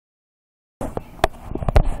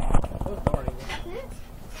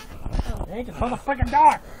Hey, just hold the fucking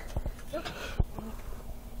door!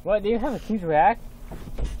 What, do you have a team's react?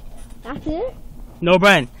 That's it? No,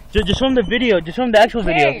 Brian. Just show him the video. Just show him the actual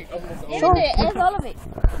video. Hey, it's all of it.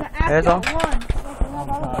 The That's all?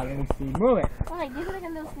 one. Let me see. Move it. Oh, like, there's like a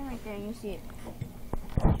little thing right there. You see it.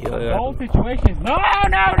 Yeah. Whole situation. No!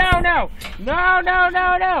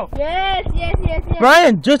 Yes.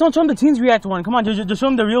 Brian, just don't show him the Teens React one. Come on, just show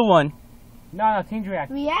him the real one. No, team's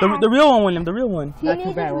react. React. The real one, William. The real one. Not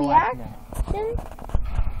too bad. We're React.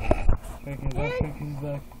 watching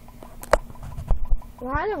that.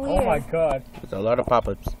 Well, how is it Oh weird? my god. There's a lot of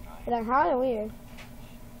pop-ups. Like, how is it weird?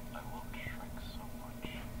 I loved Shrek so much.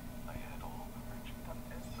 I had all the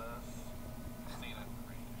merchandise. Seen it,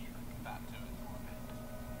 Shrek, back to its orbit,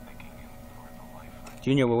 thanking him for the life I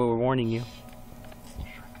Junior, we're warning you.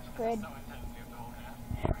 Good. so intensely cold.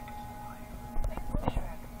 Shrek is alive.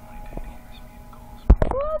 Shrek, my daddy hears me in calls.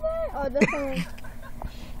 Oh, this one. He is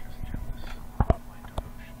jealous of my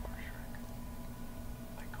devotion for Shrek.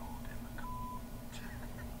 I called him a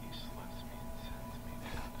he sluts me and sends me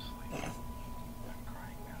down to sleep. I'm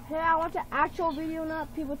crying now. Hey, I want the actual video,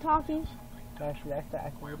 not people talking. That's the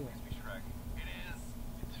actual video. Please be Shrek. It is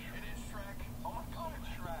Shrek. Oh my god, it's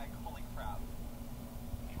Shrek. Holy crap.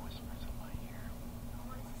 He whispers in my ear.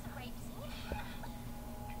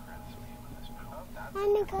 He grabs me with his mouth.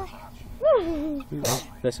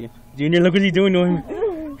 Bless you. Junior, look what he's doing to him.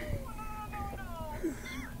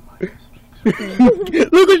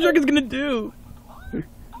 Look what Shrek is gonna do.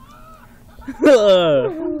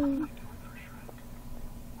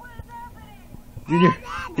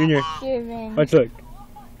 Junior, Here, man. watch, look.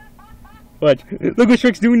 Watch. Look what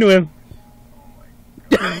Shrek's doing to him.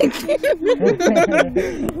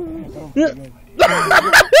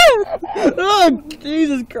 Oh,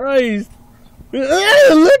 Jesus Christ.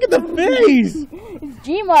 Look at the face. It's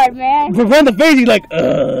Gmart, man. From the face, he's like,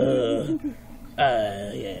 yeah.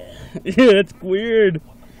 Yeah, that's weird.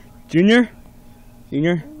 Junior,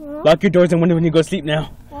 lock your doors and windows when you go to sleep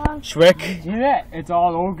now. Shrek. See that? It's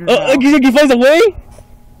all over. Oh, you think he flies away?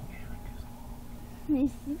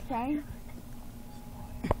 He's trying.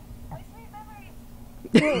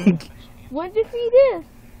 When did he do?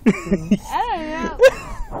 I don't know.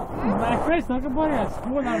 My friends talk about it at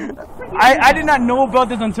school. I did not know about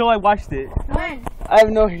this until I watched it. When? I have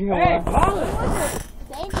no idea Hey, why. follow it.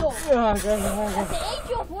 The angel. Oh, God. That's the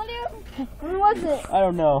angel. When was it? I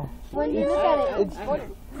don't know. When did you look at it?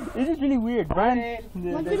 It's just really weird, Brian.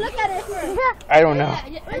 When did you look at it? I don't know.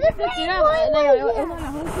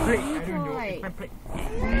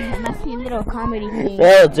 Must be a little comedy thing.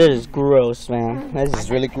 Oh, this is gross, man. This is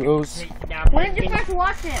really gross. When did you first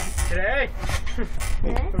watch it? Today.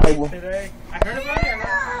 I will- Today. I heard about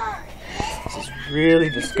it. This is really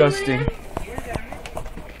disgusting.